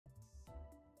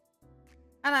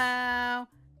Hello.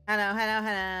 Hello, hello,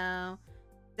 hello.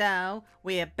 So,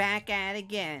 we're back at it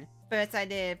again. First I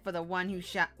did for the one who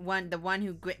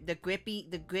grip the grippy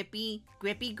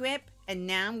grip, and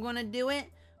now I'm gonna do it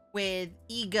with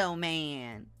Ego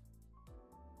Man.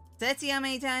 So let's see how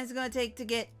many times it's gonna take to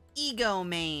get Ego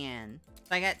Man.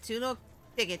 So I got 2 little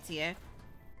tickets here.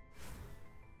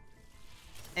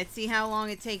 Let's see how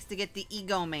long it takes to get the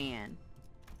Ego Man.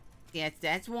 Yes,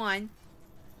 that's 1.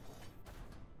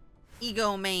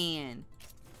 Ego Man.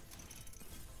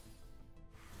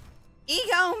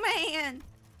 Ego Man!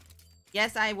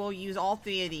 Yes, I will use all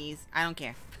 3 of these. I don't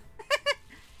care.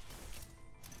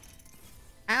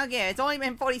 I don't care. It's only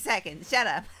been 40 seconds. Shut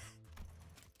up.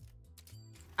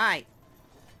 Alright.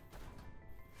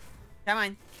 Come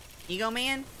on. Ego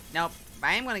Man? Nope.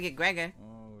 I am gonna get Gregor.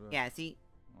 Yeah, see?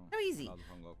 So easy.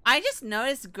 I just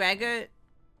noticed Gregor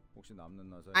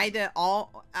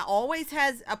always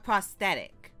has a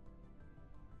prosthetic.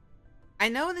 I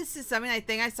know this is something I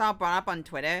think I saw brought up on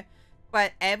Twitter,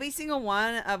 but every single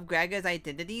one of Gregor's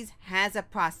identities has a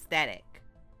prosthetic.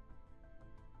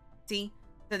 See?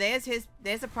 So there's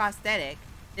a prosthetic.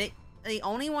 The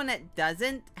only one that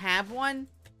doesn't have one,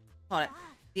 hold it.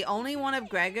 The only one of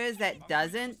Gregor's that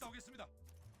doesn't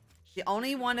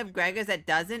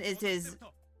is his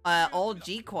old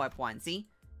G-Corp one, see?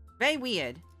 Very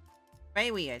weird.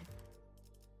 Very weird.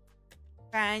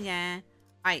 Yeah.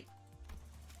 Alright.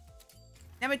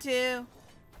 Number 2.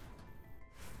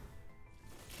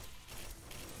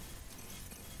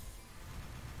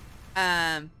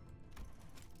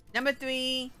 Number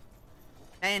 3.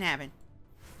 That didn't happen.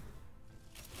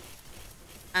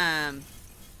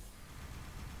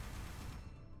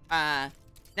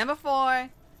 Number 4.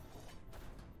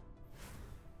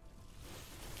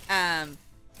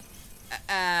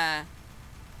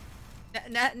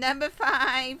 Number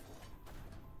 5.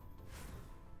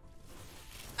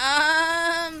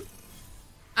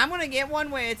 I'm gonna get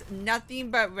one where it's nothing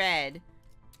but red.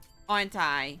 Aren't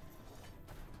I?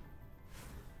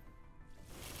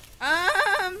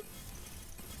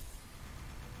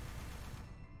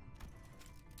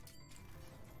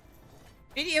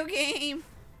 Video game.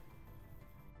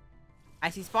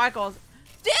 I see sparkles.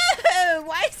 Dude,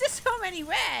 why is there so many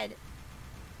red?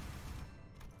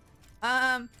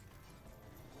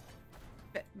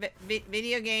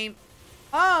 Video game.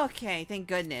 Okay, thank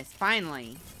goodness.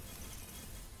 Finally.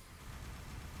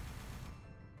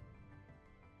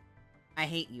 I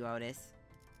hate you, Otis.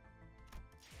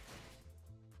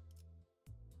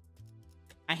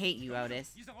 I hate you,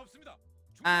 Otis.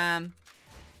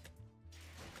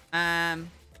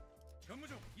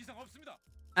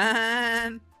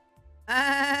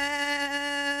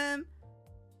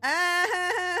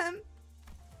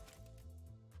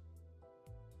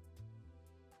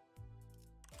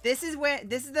 This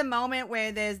is the moment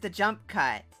where there's the jump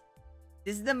cut.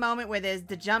 This is the moment where there's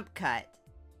the jump cut.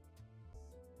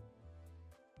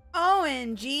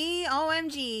 OMG,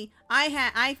 OMG.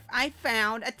 I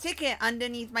found a ticket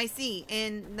underneath my seat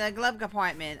in the glove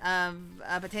compartment of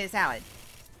a potato salad.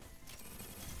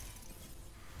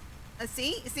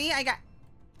 See, I got.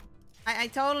 I'm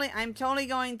totally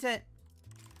going to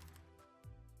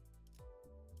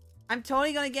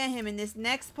get him in this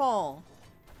next poll.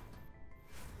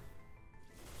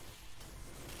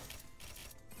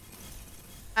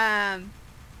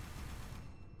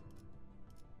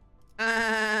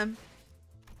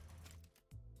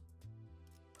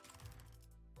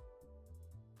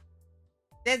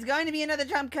 There's going to be another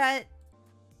jump cut.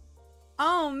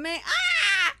 Oh man,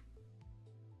 ah!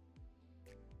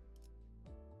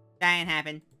 That ain't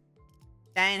happen.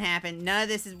 That ain't happen. None of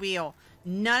this is real.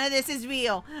 None of this is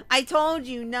real. I told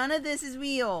you, none of this is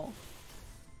real.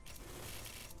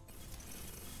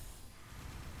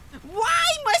 Why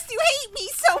must you hate me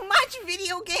so much,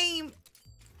 video game?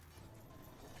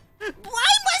 Why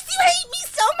must you hate me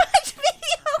so much,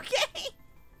 video game?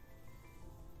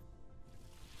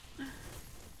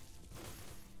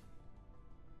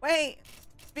 Wait,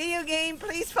 video game,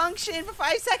 please function for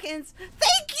 5 seconds.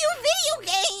 Thank you, video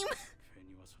game!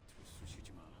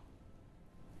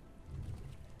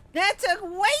 That took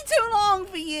way too long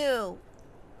for you.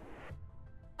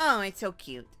 Oh, it's so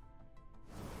cute.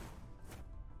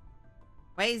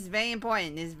 Wait, it's very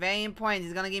important. It's very important.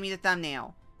 It's gonna give me the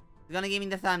thumbnail. It's gonna give me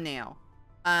the thumbnail.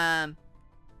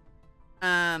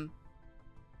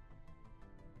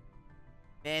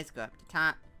 Let's go up to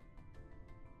top.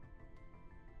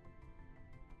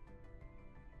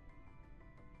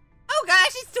 Oh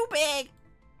gosh, it's too big.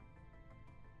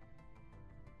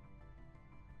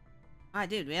 Oh,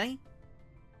 dude, really?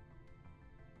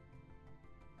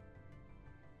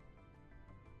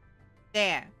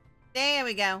 There. There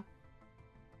we go.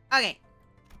 Okay.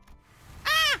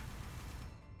 Ah!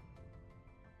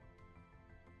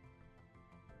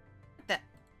 What the?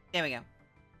 There we go.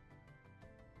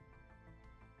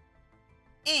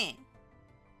 Eh.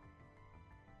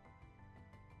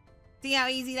 See how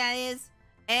easy that is?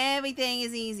 Everything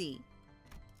is easy.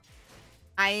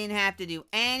 I didn't have to do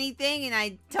anything, and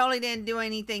I totally didn't do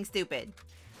anything stupid.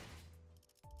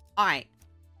 Alright.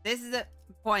 This is the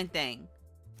important thing.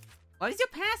 What is your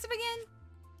passive again?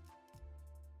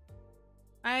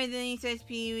 Alright, then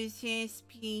SSP with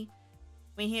CSP.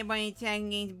 When hit by an attack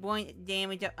gains point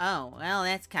damage. Oh, well,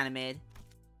 that's kind of mid.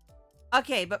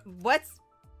 Okay, but what's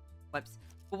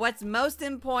most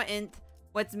important?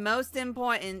 What's most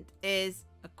important is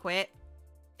quit.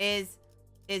 Is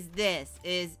this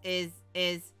is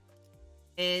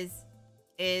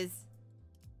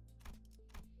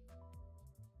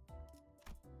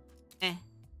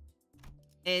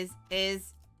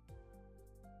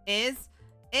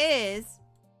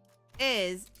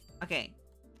okay.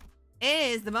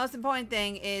 Is the most important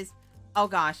thing is, oh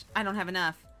gosh, I don't have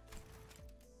enough.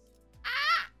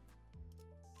 Ah!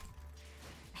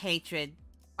 Hatred.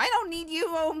 I don't need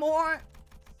you no more.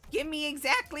 Give me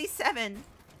exactly 7.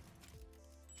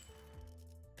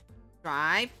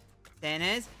 Drive.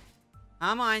 Sinners.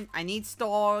 Come on. I need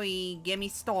story. Give me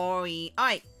story.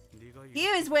 Alright.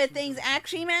 Here's where things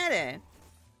actually matter.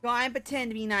 Try and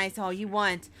pretend to be nice all you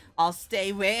want. I'll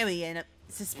stay wary and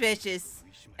suspicious.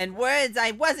 And words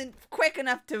I wasn't quick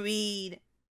enough to read.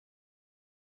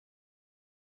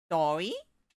 Story?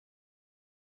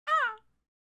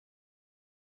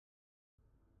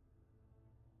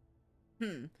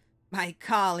 My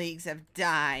colleagues have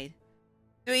died.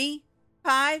 3,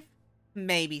 5,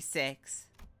 maybe 6.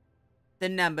 The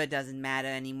number doesn't matter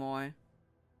anymore.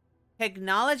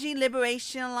 Technology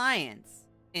Liberation Alliance.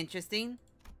 Interesting.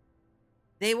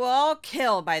 They were all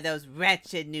killed by those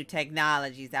wretched new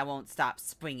technologies that won't stop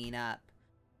springing up.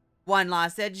 One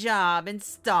lost their job and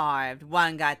starved.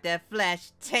 One got their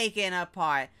flesh taken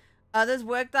apart. Others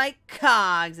worked like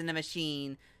cogs in the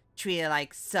machine, treated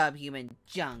like subhuman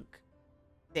junk.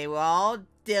 They were all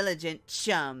diligent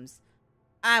chums.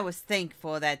 I was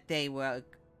thankful that they were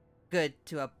good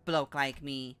to a bloke like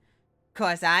me.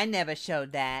 Course I never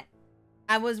showed that.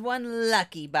 I was one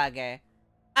lucky bugger.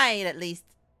 I at least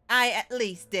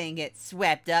didn't get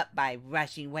swept up by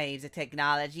rushing waves of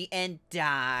technology and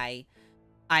die.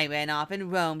 I ran off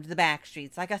and roamed the back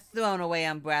streets like a thrown-away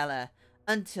umbrella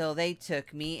until they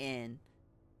took me in.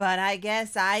 But I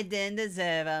guess I didn't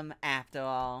deserve 'em after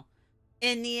all.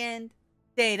 In the end,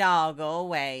 they'd all go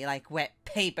away like wet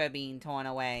paper being torn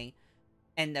away.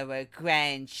 And the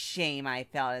regret and shame I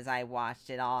felt as I watched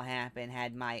it all happen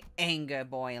had my anger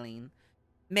boiling.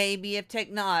 Maybe if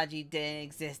technology didn't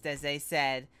exist as they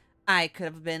said, I could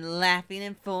have been laughing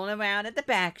and fooling around at the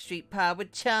backstreet pub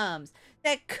with chums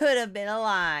that could have been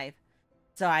alive.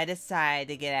 So I decided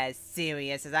to get as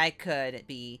serious as I could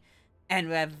be and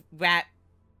ravage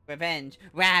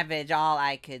all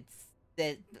I could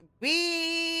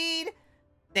read.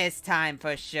 This time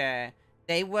for sure.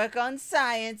 They work on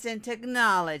science and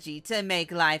technology to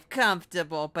make life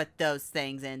comfortable, but those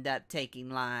things end up taking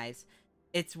lives.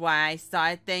 It's why I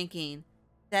started thinking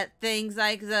that things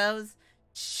like those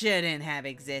shouldn't have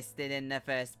existed in the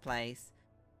first place.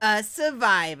 Us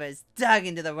survivors dug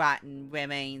into the rotten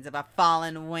remains of a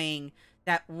fallen wing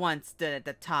that once stood at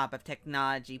the top of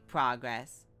technology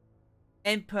progress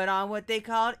and put on what they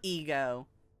called ego,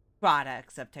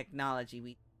 products of technology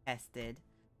we tested.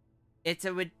 It's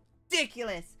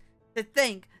ridiculous to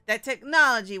think that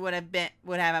technology would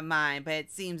have a mind, but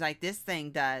it seems like this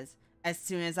thing does. As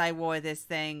soon as I wore this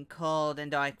thing, cold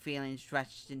and dark feelings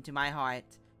rushed into my heart,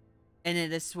 and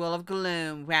in a swirl of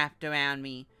gloom wrapped around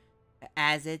me.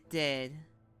 As it did,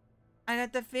 I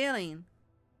got the feeling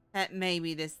that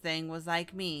maybe this thing was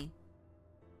like me.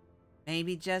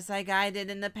 Maybe just like I did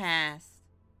in the past.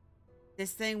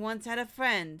 This thing once had a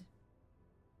friend,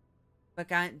 but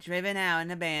got driven out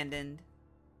and abandoned.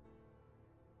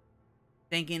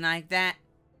 Thinking like that,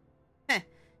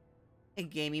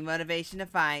 it gave me motivation to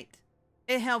fight.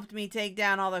 It helped me take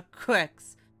down all the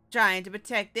crooks trying to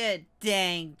protect their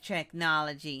dang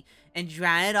technology and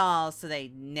drown it all so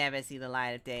they'd never see the light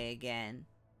of day again.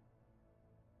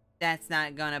 That's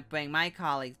not gonna bring my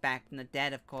colleagues back from the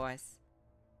dead, of course.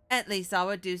 At least I'll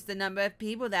reduce the number of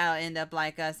people that'll end up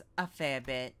like us a fair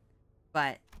bit.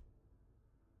 But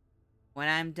when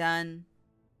I'm done,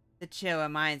 the chill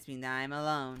reminds me that I'm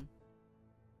alone.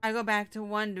 I go back to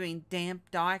wandering damp,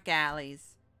 dark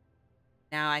alleys.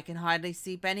 Now I can hardly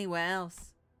sleep anywhere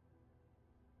else.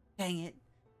 Dang it.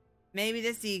 Maybe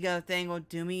this ego thing will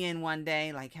do me in one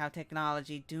day, like how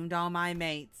technology doomed all my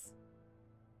mates.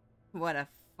 What a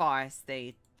farce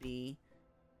they'd be.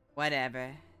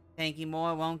 Whatever. Thanking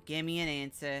more won't give me an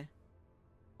answer.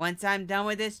 Once I'm done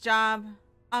with this job,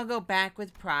 I'll go back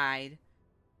with pride.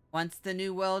 Once the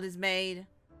new world is made,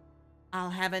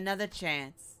 I'll have another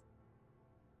chance.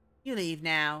 You leave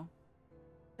now.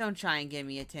 Don't try and give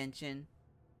me attention.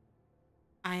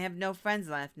 I have no friends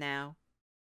left now.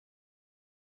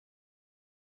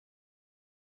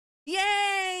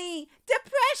 Yay!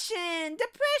 Depression!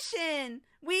 Depression!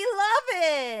 We love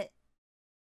it!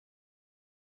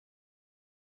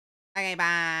 Okay,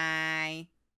 bye.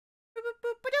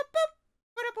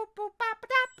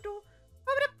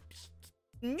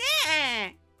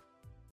 Yeah.